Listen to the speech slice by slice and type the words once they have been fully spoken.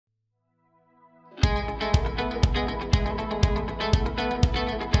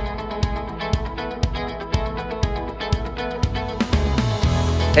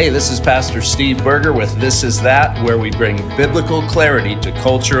Hey, this is Pastor Steve Berger with This Is That, where we bring biblical clarity to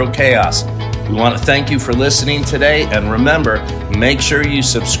cultural chaos. We want to thank you for listening today, and remember, make sure you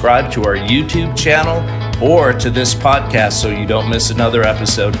subscribe to our YouTube channel or to this podcast so you don't miss another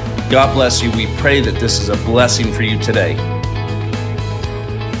episode. God bless you. We pray that this is a blessing for you today.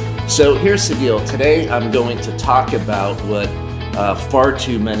 So here's the deal. Today I'm going to talk about what far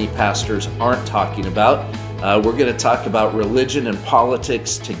too many pastors aren't talking about. We're going to talk about religion and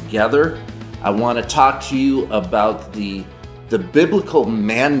politics together. I want to talk to you about the biblical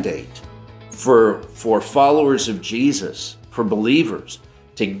mandate for followers of Jesus, for believers,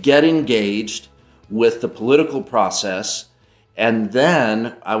 to get engaged with the political process. And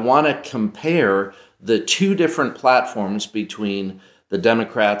then I want to compare the two different platforms between the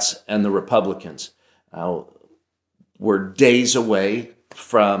Democrats and the Republicans. We're days away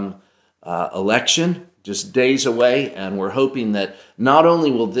from election, just days away, and we're hoping that not only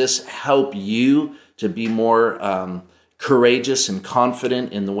will this help you to be more courageous and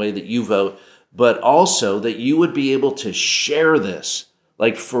confident in the way that you vote, but also that you would be able to share this.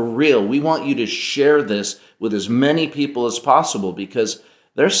 Like, for real, we want you to share this with as many people as possible, because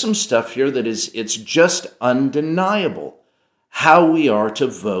there's some stuff here that it's just undeniable how we are to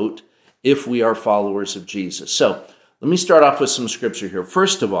vote if we are followers of Jesus. So let me start off with some scripture here.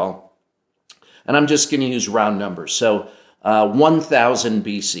 First of all, and I'm just going to use round numbers. So 1000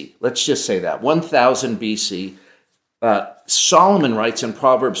 BC, let's just say that, 1000 BC, Solomon writes in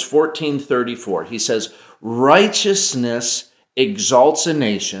Proverbs 14:34, he says, righteousness exalts a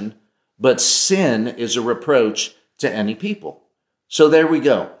nation, but sin is a reproach to any people. So there we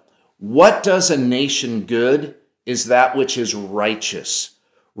go. What does a nation good is that which is righteous.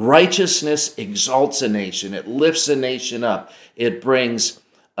 Righteousness exalts a nation. It lifts a nation up. It brings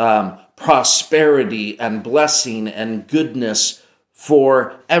prosperity and blessing and goodness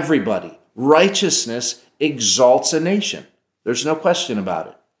for everybody. Righteousness exalts a nation. There's no question about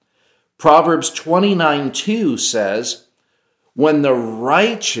it. Proverbs 29:2 says, when the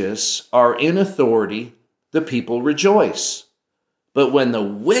righteous are in authority, the people rejoice. But when the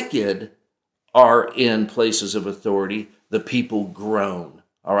wicked are in places of authority, the people groan.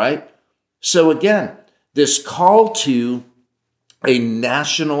 All right? So again, this call to a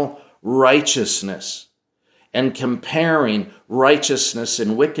national righteousness and comparing righteousness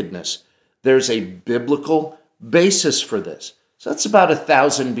and wickedness, there's a biblical basis for this. So that's about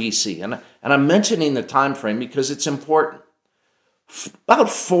 1000 BC. And I'm mentioning the time frame because it's important. About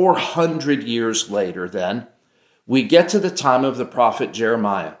 400 years later, then, we get to the time of the prophet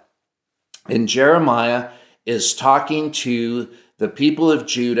Jeremiah. And Jeremiah is talking to the people of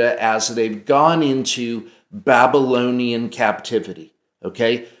Judah as they've gone into Babylonian captivity.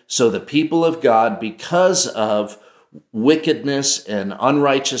 Okay? So the people of God, because of wickedness and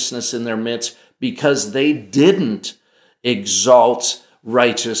unrighteousness in their midst, because they didn't exalt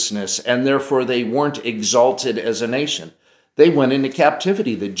righteousness, and therefore they weren't exalted as a nation, they went into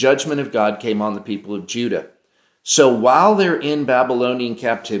captivity. The judgment of God came on the people of Judah. So while they're in Babylonian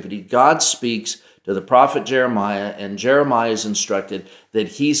captivity, God speaks to the prophet Jeremiah, and Jeremiah is instructed that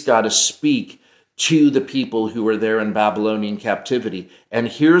he's got to speak to the people who are there in Babylonian captivity. And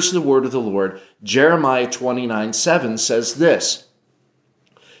here's the word of the Lord. Jeremiah 29:7 says this,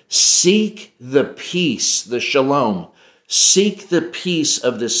 seek the peace, the shalom, seek the peace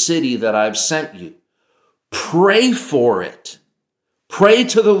of the city that I've sent you. Pray for it. Pray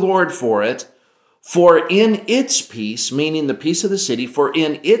to the Lord for it. For in its peace, meaning the peace of the city, for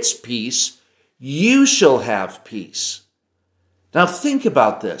in its peace, you shall have peace. Now think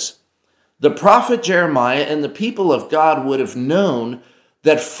about this. The prophet Jeremiah and the people of God would have known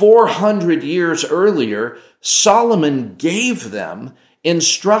that 400 years earlier, Solomon gave them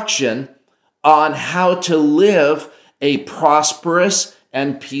instruction on how to live a prosperous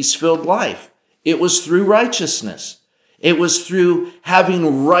and peace-filled life. It was through righteousness. It was through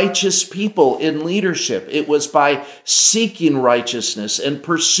having righteous people in leadership. It was by seeking righteousness and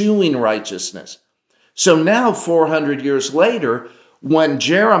pursuing righteousness. So now, 400 years later, when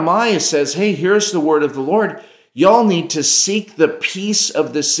Jeremiah says, hey, here's the word of the Lord, y'all need to seek the peace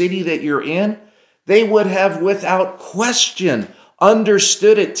of the city that you're in, they would have, without question,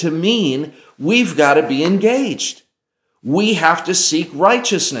 understood it to mean we've got to be engaged. We have to seek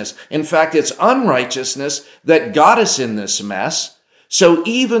righteousness. In fact, it's unrighteousness that got us in this mess. So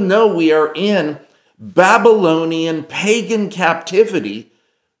even though we are in Babylonian pagan captivity,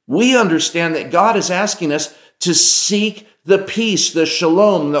 we understand that God is asking us to seek the peace, the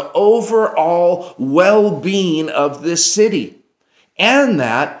shalom, the overall well-being of this city, and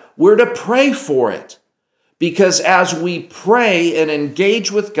that we're to pray for it. Because as we pray and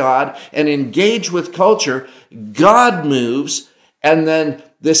engage with God and engage with culture, God moves, and then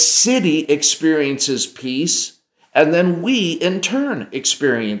the city experiences peace, and then we, in turn,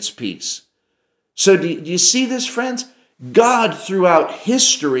 experience peace. So do you see this, friends? God, throughout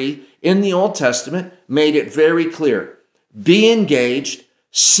history in the Old Testament, made it very clear. Be engaged,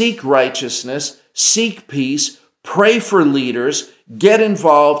 seek righteousness, seek peace, pray for leaders, get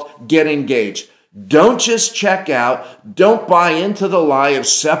involved, get engaged. Don't just check out. Don't buy into the lie of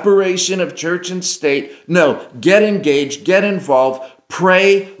separation of church and state. No, get engaged, get involved,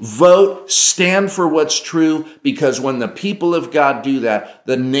 pray, vote, stand for what's true, because when the people of God do that,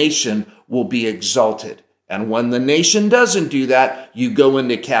 the nation will be exalted. And when the nation doesn't do that, you go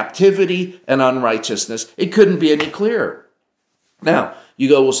into captivity and unrighteousness. It couldn't be any clearer. Now, you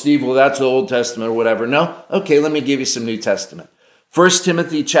go, well, Steve, that's the Old Testament or whatever. No? Okay, let me give you some New Testament. 1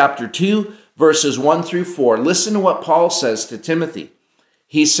 Timothy chapter 2, verses 1 through 4. Listen to what Paul says to Timothy.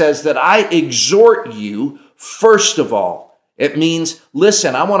 He says that I exhort you, first of all. It means,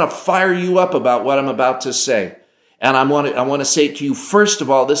 listen, I want to fire you up about what I'm about to say. And I want to say to you, first of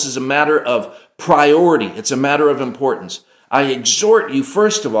all, this is a matter of priority. It's a matter of importance. I exhort you,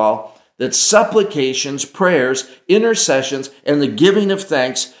 first of all, that supplications, prayers, intercessions, and the giving of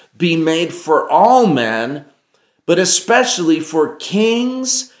thanks be made for all men, but especially for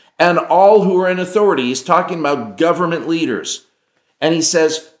kings and all who are in authority. He's talking about government leaders. And he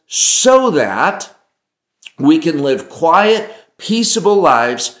says, so that we can live quiet, peaceable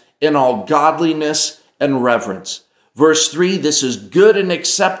lives in all godliness and reverence. Verse 3, this is good and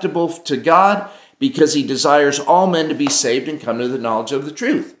acceptable to God, because he desires all men to be saved and come to the knowledge of the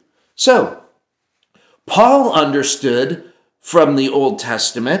truth. So, Paul understood from the Old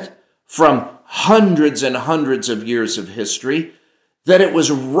Testament, from hundreds and hundreds of years of history, that it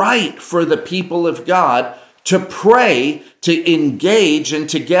was right for the people of God to pray, to engage, and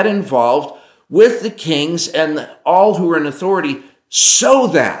to get involved with the kings and all who are in authority, so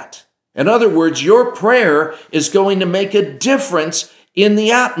that, in other words, your prayer is going to make a difference in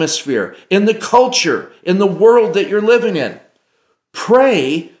the atmosphere, in the culture, in the world that you're living in.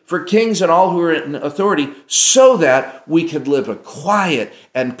 Pray for kings and all who are in authority so that we could live a quiet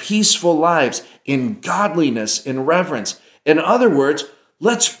and peaceful lives in godliness, in reverence. In other words,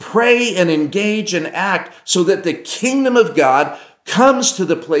 let's pray and engage and act so that the kingdom of God comes to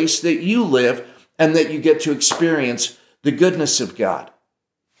the place that you live and that you get to experience the goodness of God.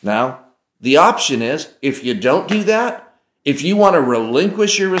 Now, the option is, if you don't do that, if you want to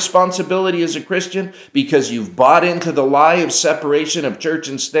relinquish your responsibility as a Christian because you've bought into the lie of separation of church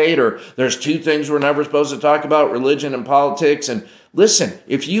and state, or there's two things we're never supposed to talk about, religion and politics. And listen,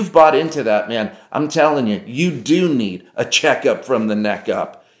 if you've bought into that, man, I'm telling you, you do need a checkup from the neck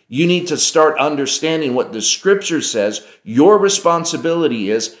up. You need to start understanding what the scripture says your responsibility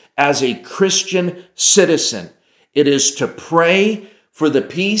is as a Christian citizen. It is to pray for the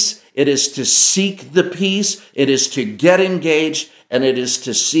peace. It is to seek the peace. It is to get engaged, and it is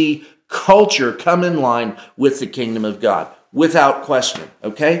to see culture come in line with the kingdom of God, without question,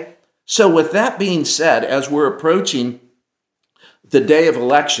 okay? So with that being said, as we're approaching the day of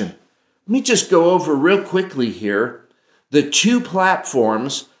election, let me just go over real quickly here the two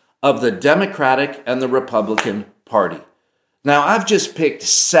platforms of the Democratic and the Republican Party. Now, I've just picked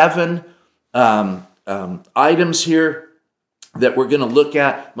 7 items here that we're going to look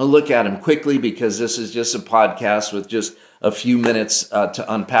at. I'm going to look at them quickly because this is just a podcast with just a few minutes to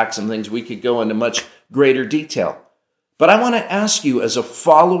unpack some things. We could go into much greater detail. But I want to ask you, as a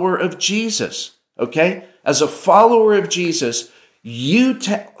follower of Jesus, okay? As a follower of Jesus, you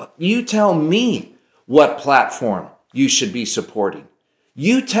tell me what platform you should be supporting.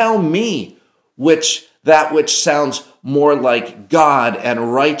 You tell me which sounds more like God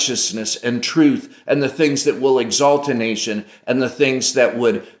and righteousness and truth and the things that will exalt a nation and the things that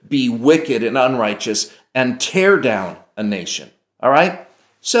would be wicked and unrighteous and tear down a nation. All right?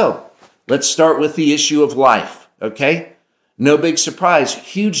 So let's start with the issue of life, okay? No big surprise,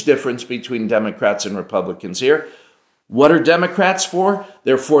 huge difference between Democrats and Republicans here. What are Democrats for?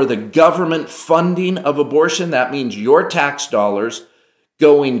 They're for the government funding of abortion. That means your tax dollars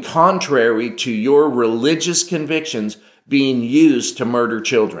going contrary to your religious convictions being used to murder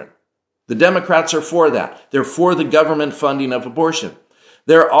children. The Democrats are for that. They're for the government funding of abortion.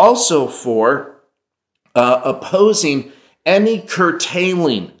 They're also for opposing any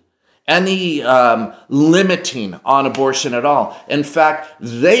curtailing, any limiting on abortion at all. In fact,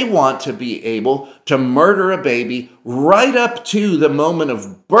 they want to be able to murder a baby right up to the moment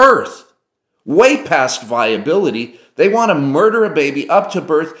of birth, way past viability. They want to murder a baby up to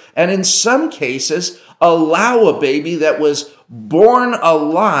birth, and in some cases, allow a baby that was born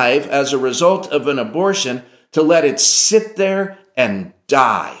alive as a result of an abortion to let it sit there and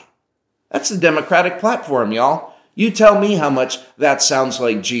die. That's the Democratic platform, y'all. You tell me how much that sounds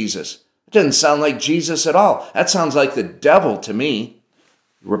like Jesus. It doesn't sound like Jesus at all. That sounds like the devil to me.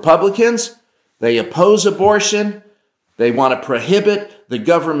 Republicans, they oppose abortion. They want to prohibit the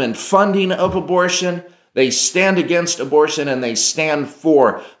government funding of abortion. They stand against abortion, and they stand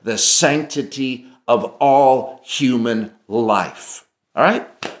for the sanctity of all human life. All right,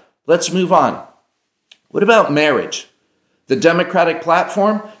 let's move on. What about marriage? The Democratic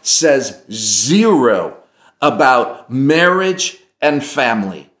platform says zero about marriage and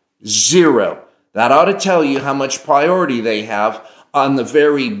family. Zero. That ought to tell you how much priority they have on the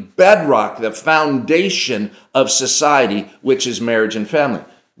very bedrock, the foundation of society, which is marriage and family.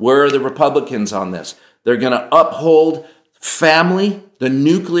 Where are the Republicans on this? They're going to uphold family, the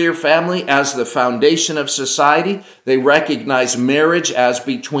nuclear family, as the foundation of society. They recognize marriage as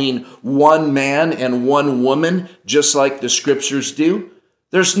between one man and one woman, just like the scriptures do.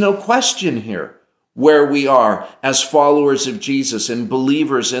 There's no question here where we are as followers of Jesus and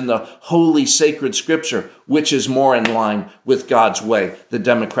believers in the holy sacred scripture, which is more in line with God's way, the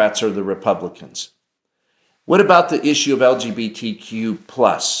Democrats or the Republicans. What about the issue of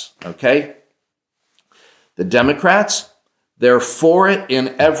LGBTQ+, okay? The Democrats, they're for it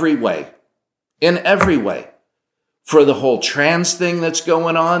in every way. In every way. For the whole trans thing that's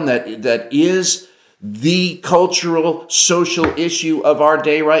going on, that is the cultural, social issue of our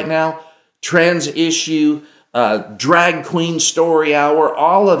day right now. Trans issue, drag queen story hour,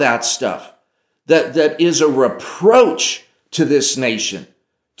 all of that stuff. That is a reproach to this nation.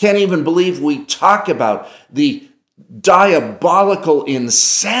 Can't even believe we talk about the diabolical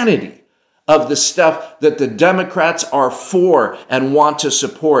insanity of the stuff that the Democrats are for and want to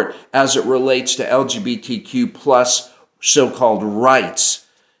support as it relates to LGBTQ plus so-called rights.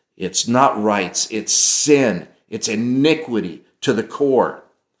 It's not rights, it's sin. It's iniquity to the core.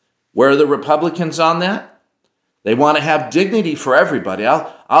 Where are the Republicans on that? They want to have dignity for everybody.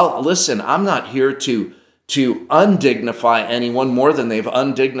 I'll listen, I'm not here to undignify anyone more than they've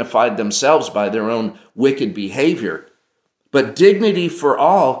undignified themselves by their own wicked behavior. But dignity for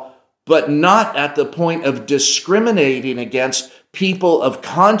all, but not at the point of discriminating against people of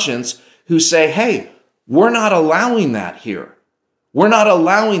conscience who say, hey, we're not allowing that here. We're not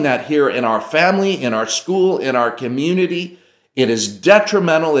allowing that here in our family, in our school, in our community. It is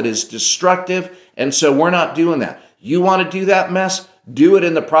detrimental, it is destructive, and so we're not doing that. You want to do that mess? Do it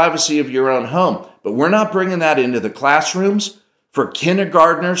in the privacy of your own home. But we're not bringing that into the classrooms for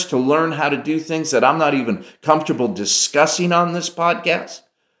kindergartners to learn how to do things that I'm not even comfortable discussing on this podcast.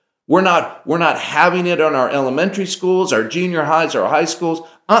 We're not having it on our elementary schools, our junior highs, our high schools.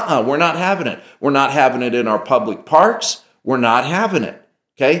 We're not having it. We're not having it in our public parks. We're not having it.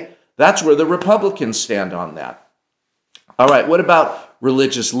 Okay? That's where the Republicans stand on that. All right, what about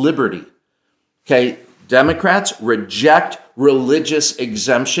religious liberty? Okay, Democrats reject religious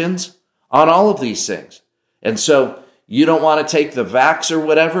exemptions on all of these things. And so you don't want to take the vax or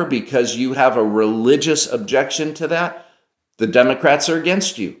whatever because you have a religious objection to that. The Democrats are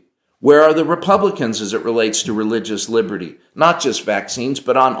against you. Where are the Republicans as it relates to religious liberty? Not just vaccines,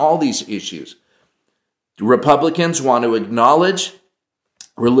 but on all these issues. The Republicans want to acknowledge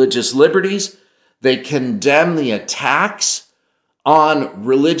religious liberties. They condemn the attacks on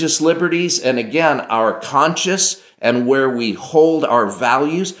religious liberties and, again, our conscience and where we hold our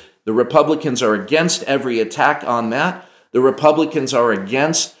values. The Republicans are against every attack on that. The Republicans are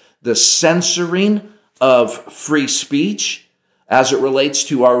against the censoring of free speech as it relates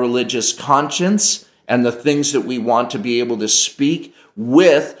to our religious conscience and the things that we want to be able to speak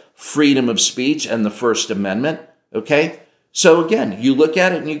with freedom of speech and the First Amendment, okay? So again, you look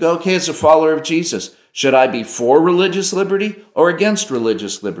at it and you go, okay, as a follower of Jesus, should I be for religious liberty or against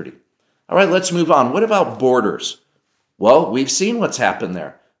religious liberty? All right, let's move on. What about borders? Well, we've seen what's happened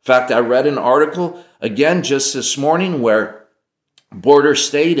there. In fact, I read an article again just this morning where Border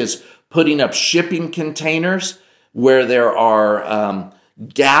State is putting up shipping containers where there are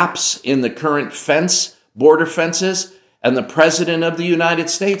gaps in the current border fences, and the President of the United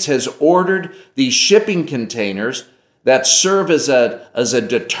States has ordered these shipping containers that serve as a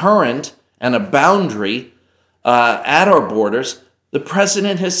deterrent and a boundary at our borders. The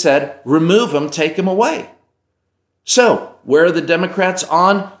president has said, remove them, take them away. So, where are the Democrats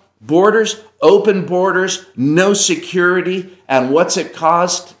on borders? Open borders, no security, and what's it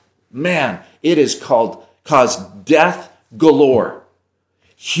caused? Man, it has caused death galore,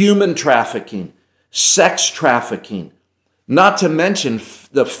 human trafficking, sex trafficking, not to mention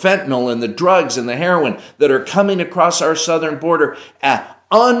the fentanyl and the drugs and the heroin that are coming across our southern border at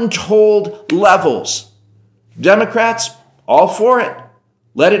untold levels. Democrats, all for it.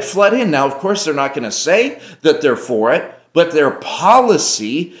 Let it flood in. Now, of course, they're not going to say that they're for it, but their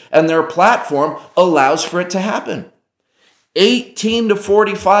policy and their platform allows for it to happen. 18 to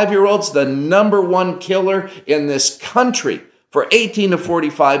 45-year-olds, the number one killer in this country for 18 to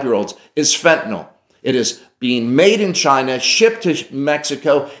 45-year-olds is fentanyl. It is being made in China, shipped to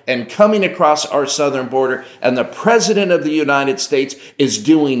Mexico, and coming across our southern border. And the President of the United States is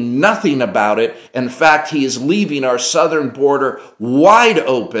doing nothing about it. In fact, he is leaving our southern border wide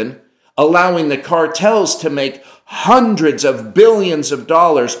open, allowing the cartels to make hundreds of billions of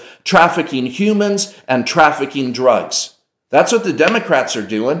dollars trafficking humans and trafficking drugs. That's what the Democrats are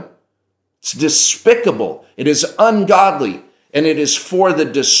doing. It's despicable. It is ungodly. And it is for the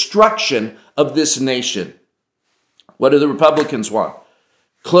destruction of this nation. What do the Republicans want?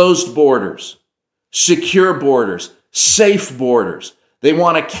 Closed borders, secure borders, safe borders. They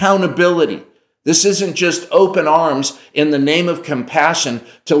want accountability. This isn't just open arms in the name of compassion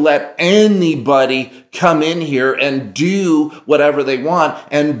to let anybody come in here and do whatever they want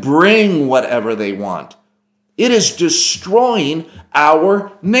and bring whatever they want. It is destroying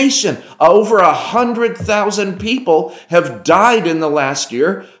our nation. Over 100,000 people have died in the last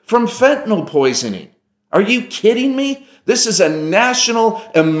year from fentanyl poisoning. Are you kidding me? This is a national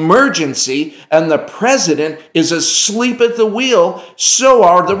emergency, and the president is asleep at the wheel. So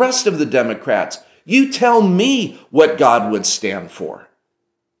are the rest of the Democrats. You tell me what God would stand for.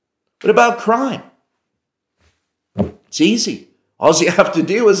 What about crime? It's easy. All you have to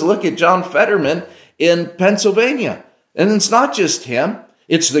do is look at John Fetterman in Pennsylvania. And it's not just him.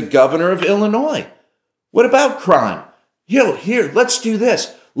 It's the governor of Illinois. What about crime? Here, let's do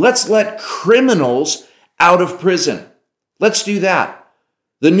this. Let's let criminals out of prison. Let's do that.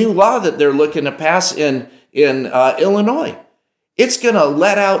 The new law that they're looking to pass in Illinois, it's going to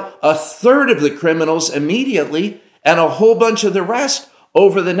let out a third of the criminals immediately and a whole bunch of the rest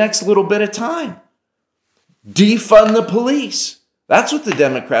over the next little bit of time. Defund the police. That's what the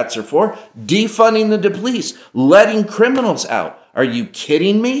Democrats are for. Defunding the police, letting criminals out. Are you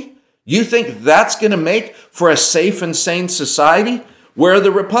kidding me? You think that's going to make for a safe and sane society? Where are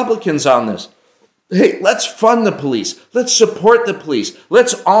the Republicans on this? Hey, let's fund the police. Let's support the police.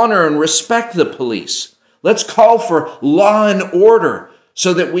 Let's honor and respect the police. Let's call for law and order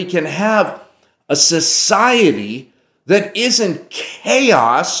so that we can have a society that isn't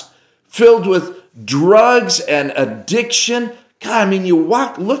chaos filled with drugs and addiction. God, I mean,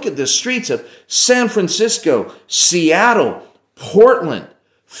 look at the streets of San Francisco, Seattle, Portland,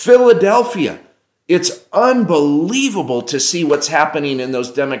 Philadelphia. It's unbelievable to see what's happening in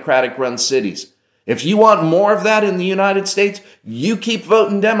those Democratic-run cities. If you want more of that in the United States, you keep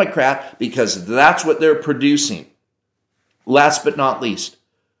voting Democrat because that's what they're producing. Last but not least,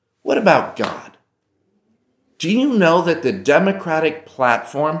 what about God? Do you know that the Democratic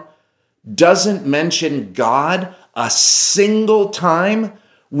platform doesn't mention God a single time,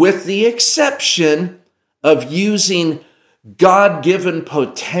 with the exception of using God-given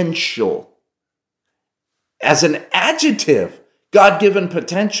potential as an adjective? God-given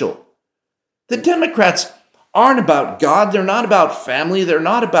potential. The Democrats aren't about God. They're not about family. They're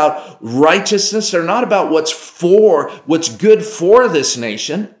not about righteousness. They're not about what's good for this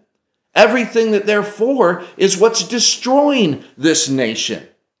nation. Everything that they're for is what's destroying this nation.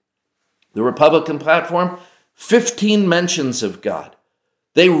 The Republican platform, 15 mentions of God.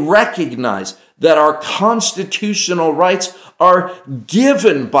 They recognize that our constitutional rights are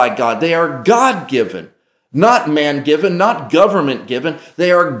given by God. They are God-given, not man-given, not government-given.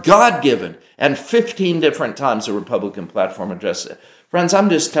 They are God-given. And 15 different times the Republican platform addresses it. Friends, I'm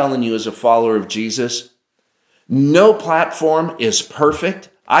just telling you as a follower of Jesus, no platform is perfect.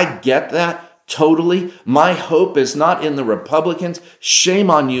 I get that totally. My hope is not in the Republicans. Shame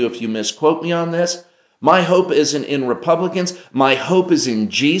on you if you misquote me on this. My hope isn't in Republicans. My hope is in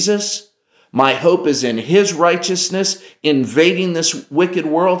Jesus. My hope is in his righteousness invading this wicked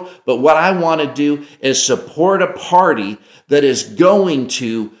world. But what I want to do is support a party that is going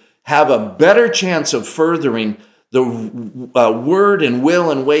to have a better chance of furthering the word and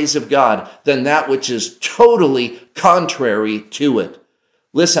will and ways of God than that which is totally contrary to it.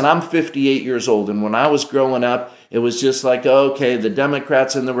 Listen, I'm 58 years old, and when I was growing up, it was just like, okay, the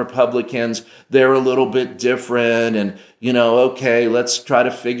Democrats and the Republicans, they're a little bit different, and, okay, let's try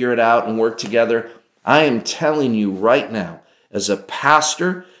to figure it out and work together. I am telling you right now, as a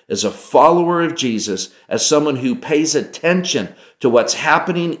pastor, as a follower of Jesus, as someone who pays attention to what's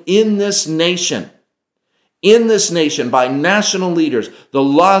happening in this nation, in this nation by national leaders, the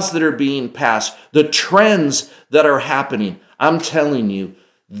laws that are being passed, the trends that are happening, I'm telling you,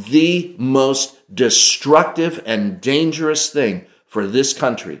 the most destructive and dangerous thing for this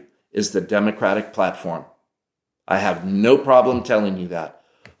country is the Democratic platform. I have no problem telling you that.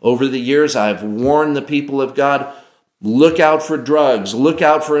 Over the years, I've warned the people of God, look out for drugs, look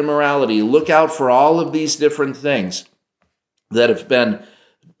out for immorality, look out for all of these different things that have been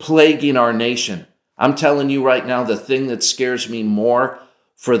plaguing our nation. I'm telling you right now, the thing that scares me more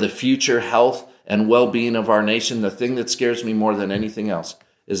for the future health and well-being of our nation, the thing that scares me more than anything else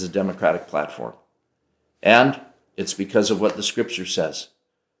is the Democratic platform. And it's because of what the scripture says.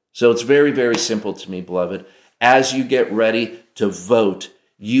 So it's very, very simple to me, beloved. As you get ready to vote,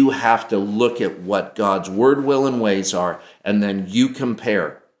 you have to look at what God's word, will, and ways are, and then you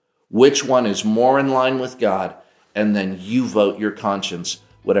compare which one is more in line with God, and then you vote your conscience,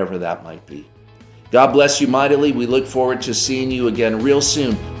 whatever that might be. God bless you mightily. We look forward to seeing you again real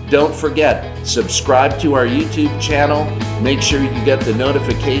soon. Don't forget, subscribe to our YouTube channel. Make sure you get the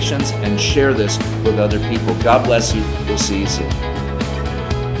notifications and share this with other people. God bless you. We'll see you soon.